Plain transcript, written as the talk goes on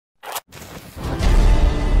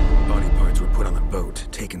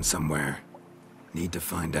taken somewhere. Need to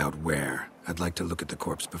find out where. I'd like to look at the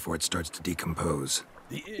corpse before it starts to decompose.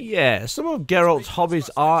 Yeah, some of Geralt's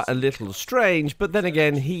hobbies are a little strange, but then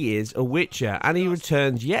again, he is a Witcher, and he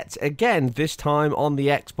returns yet again, this time on the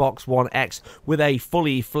Xbox One X, with a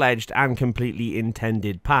fully fledged and completely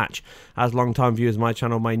intended patch. As long-time viewers of my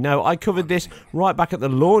channel may know, I covered this right back at the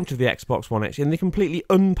launch of the Xbox One X in the completely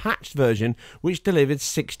unpatched version, which delivered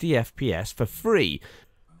 60 FPS for free.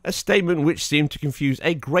 A statement which seemed to confuse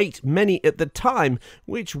a great many at the time,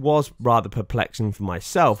 which was rather perplexing for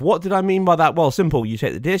myself. What did I mean by that? Well, simple. You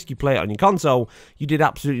take the disc, you play it on your console, you did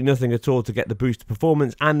absolutely nothing at all to get the boost of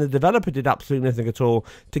performance, and the developer did absolutely nothing at all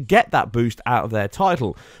to get that boost out of their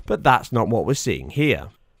title. But that's not what we're seeing here.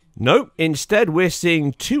 Nope, instead we're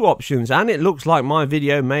seeing two options, and it looks like my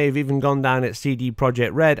video may have even gone down at CD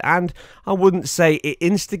Projekt Red, and I wouldn't say it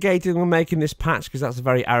instigated on making this patch, because that's a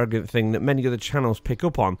very arrogant thing that many other channels pick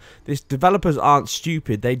up on. These developers aren't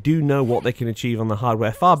stupid, they do know what they can achieve on the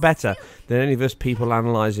hardware far better than any of us people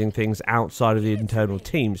analysing things outside of the internal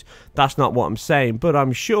teams. That's not what I'm saying, but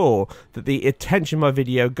I'm sure that the attention my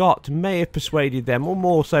video got may have persuaded them, or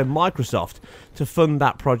more so Microsoft, to fund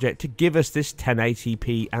that project to give us this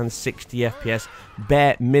 1080p and 60 FPS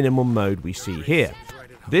bare minimum mode we see here.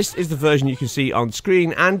 This is the version you can see on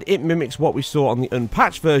screen, and it mimics what we saw on the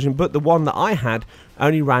unpatched version, but the one that I had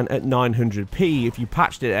only ran at 900p. If you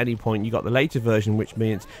patched it at any point, you got the later version, which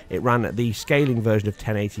means it ran at the scaling version of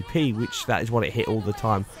 1080p, which that is what it hit all the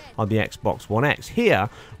time on the Xbox One X. Here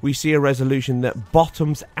we see a resolution that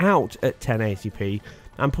bottoms out at 1080p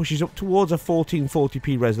and pushes up towards a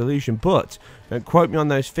 1440p resolution, but don't quote me on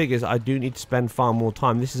those figures, I do need to spend far more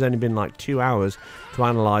time. This has only been like 2 hours to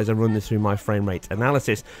analyse and run this through my frame rate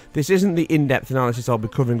analysis. This isn't the in-depth analysis I'll be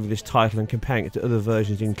covering with this title and comparing it to other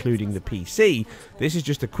versions including the PC. This is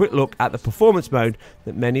just a quick look at the performance mode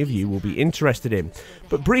that many of you will be interested in.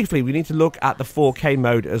 But briefly, we need to look at the 4K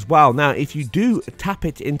mode as well. Now, if you do tap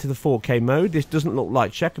it into the 4K mode, this doesn't look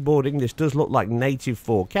like checkerboarding, this does look like native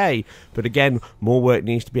 4K, but again, more work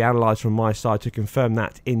needs to be analysed from my side to confirm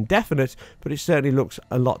that indefinite, but it certainly looks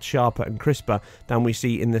a lot sharper and crisper than we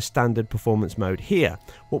see in the standard performance mode here.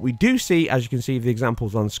 What we do see, as you can see the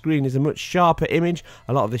examples on screen, is a much sharper image.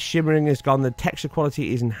 A lot of the shimmering is gone, the texture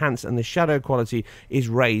quality is enhanced, and the shadow quality is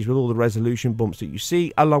raised with all the resolution bumps that you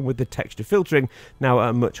see, along with the texture filtering now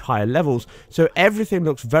at much higher levels. So everything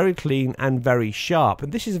looks very clean and very sharp,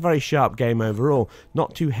 and this is a very sharp game overall,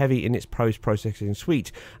 not too heavy in its post-processing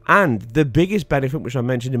suite. And the biggest benefit, which I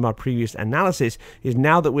mentioned in my previous analysis, is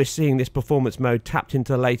now that we're seeing this performance mode tapped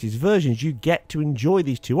into the latest versions, you get to enjoy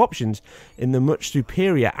these two options in the much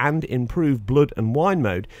superior and improved Blood and Wine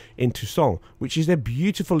mode in Toussaint, which is a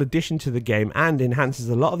beautiful addition to the game and enhances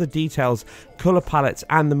a lot of the details, colour palettes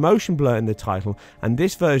and the motion blur in the title. And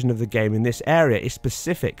this version of the game in this area is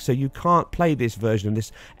specific, so you can't play this version of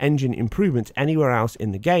this engine improvement anywhere else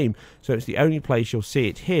in the game, so it's the only place you'll see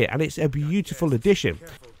it here, and it's a beautiful addition.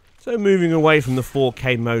 So moving away from the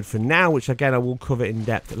 4K mode for now, which again I will cover in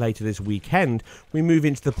depth later this weekend, we move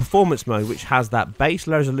into the performance mode, which has that base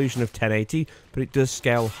resolution of 1080, but it does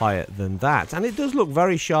scale higher than that. And it does look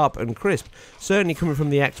very sharp and crisp. Certainly coming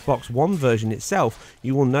from the Xbox One version itself,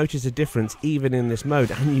 you will notice a difference even in this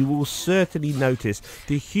mode, and you will certainly notice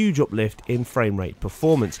the huge uplift in frame rate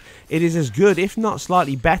performance. It is as good, if not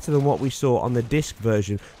slightly better, than what we saw on the disc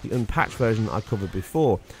version, the unpatched version that I covered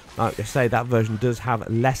before. Like I say, that version does have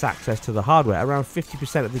less access to the hardware. Around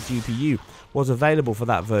 50% of the GPU was available for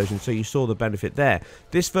that version, so you saw the benefit there.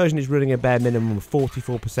 This version is running a bare minimum of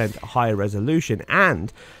 44% higher resolution,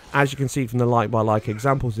 and as you can see from the like-by-like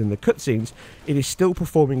examples in the cutscenes, it is still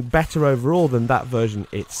performing better overall than that version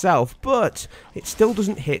itself, but it still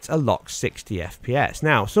doesn't hit a locked 60 FPS.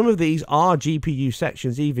 Now, some of these are GPU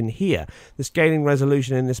sections even here. The scaling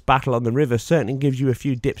resolution in this battle on the river certainly gives you a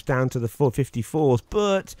few dips down to the 454s,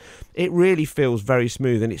 but it really feels very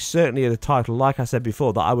smooth, and it's certainly a title, like I said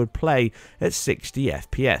before, that I would play at 60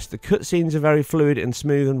 FPS. The cutscenes are very fluid and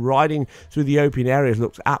smooth, and riding through the open areas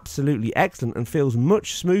looks absolutely excellent and feels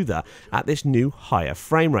much smoother at this new higher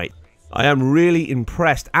frame rate. I am really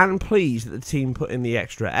impressed and pleased that the team put in the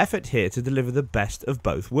extra effort here to deliver the best of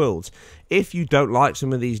both worlds. If you don't like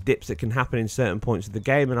some of these dips that can happen in certain points of the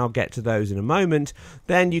game, and I'll get to those in a moment,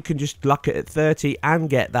 then you can just lock it at 30 and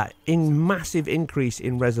get that massive increase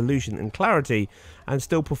in resolution and clarity and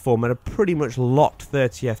still perform at a pretty much locked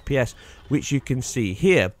 30 FPS, which you can see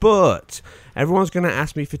here. But everyone's going to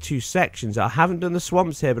ask me for two sections. I haven't done the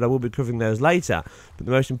swamps here, but I will be covering those later. But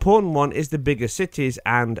the most important one is the bigger cities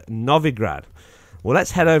and Novigrad. Well,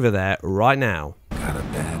 let's head over there right now. Got a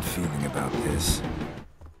bad feeling about this.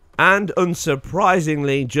 And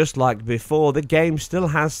unsurprisingly, just like before, the game still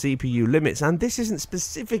has CPU limits, and this isn't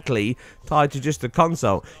specifically tied to just the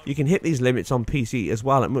console. You can hit these limits on PC as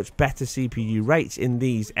well at much better CPU rates in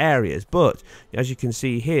these areas, but as you can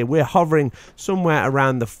see here, we're hovering somewhere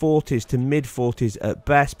around the 40s to mid 40s at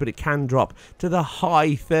best, but it can drop to the high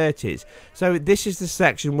 30s. So this is the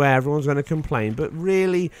section where everyone's going to complain, but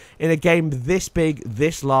really, in a game this big,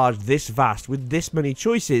 this large, this vast, with this many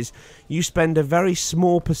choices, you spend a very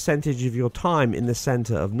small percentage of your time in the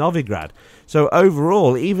center of Novigrad. So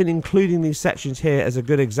overall, even including these sections here as a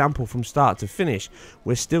good example from start to finish,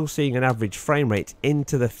 we're still seeing an average frame rate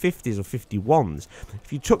into the 50s or 51s.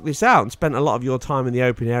 If you took this out and spent a lot of your time in the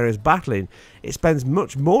open areas battling, it spends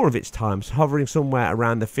much more of its time hovering somewhere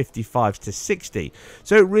around the 55s to 60.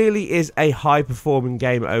 So it really is a high performing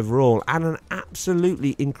game overall, and an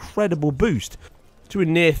absolutely incredible boost to a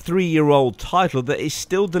near 3-year-old title that is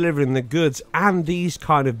still delivering the goods and these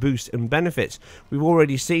kind of boosts and benefits. We've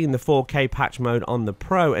already seen the 4K patch mode on the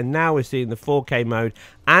Pro, and now we're seeing the 4K mode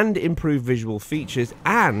and improved visual features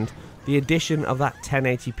and the addition of that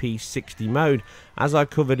 1080p 60 mode. As I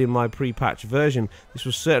covered in my pre-patch version, this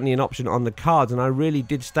was certainly an option on the cards, and I really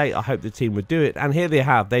did state I hope the team would do it, and here they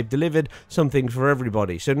have. They've delivered something for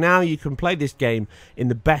everybody. So now you can play this game in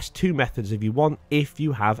the best two methods if you want, if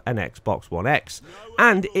you have an Xbox One X.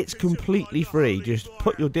 And it's completely free. Just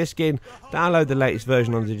put your disc in, download the latest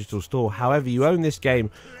version on the digital store. However you own this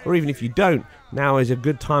game, or even if you don't, now is a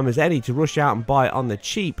good time as any to rush out and buy it on the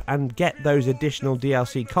cheap and get those additional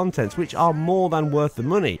DLC contents, which are more than worth the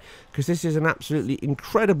money, because this is an absolutely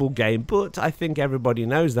incredible game. But I think everybody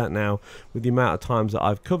knows that now, with the amount of times that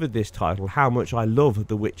I've covered this title, how much I love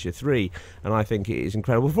The Witcher 3, and I think it is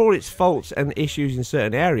incredible for all its faults and issues in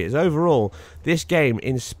certain areas. Overall, this game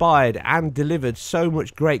inspired and delivered so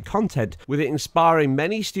much great content, with it inspiring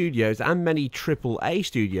many studios and many AAA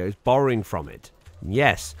studios borrowing from it.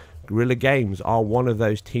 Yes, Guerrilla Games are one of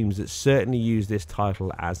those teams that certainly use this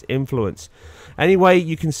title as influence. Anyway,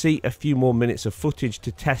 you can see a few more minutes of footage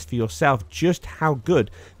to test for yourself just how good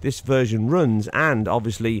this version runs, and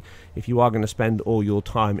obviously if you are going to spend all your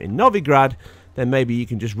time in Novigrad, then maybe you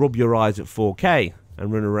can just rub your eyes at 4K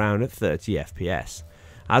and run around at 30 FPS.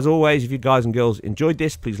 As always, if you guys and girls enjoyed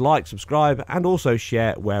this, please like, subscribe, and also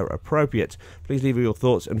share where appropriate. Please leave your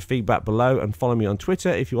thoughts and feedback below, and follow me on Twitter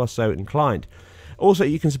if you are so inclined. Also,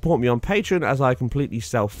 you can support me on Patreon, as I completely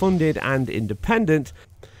self-funded and independent.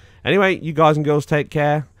 Anyway, you guys and girls take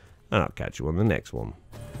care, and I'll catch you on the next one.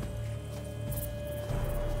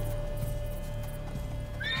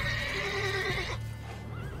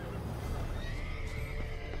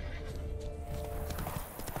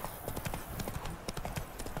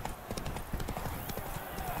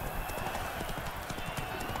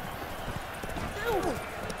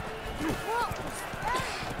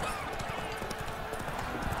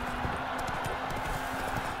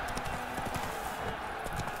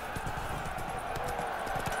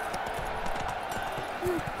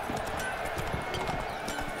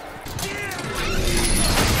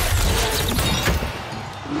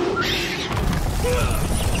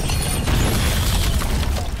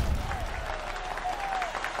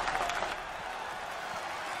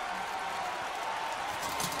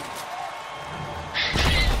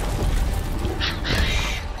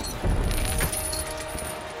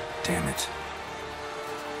 Damn it.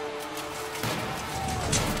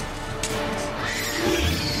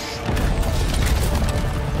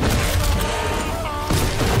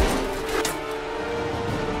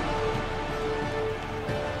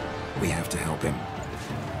 We have to help him.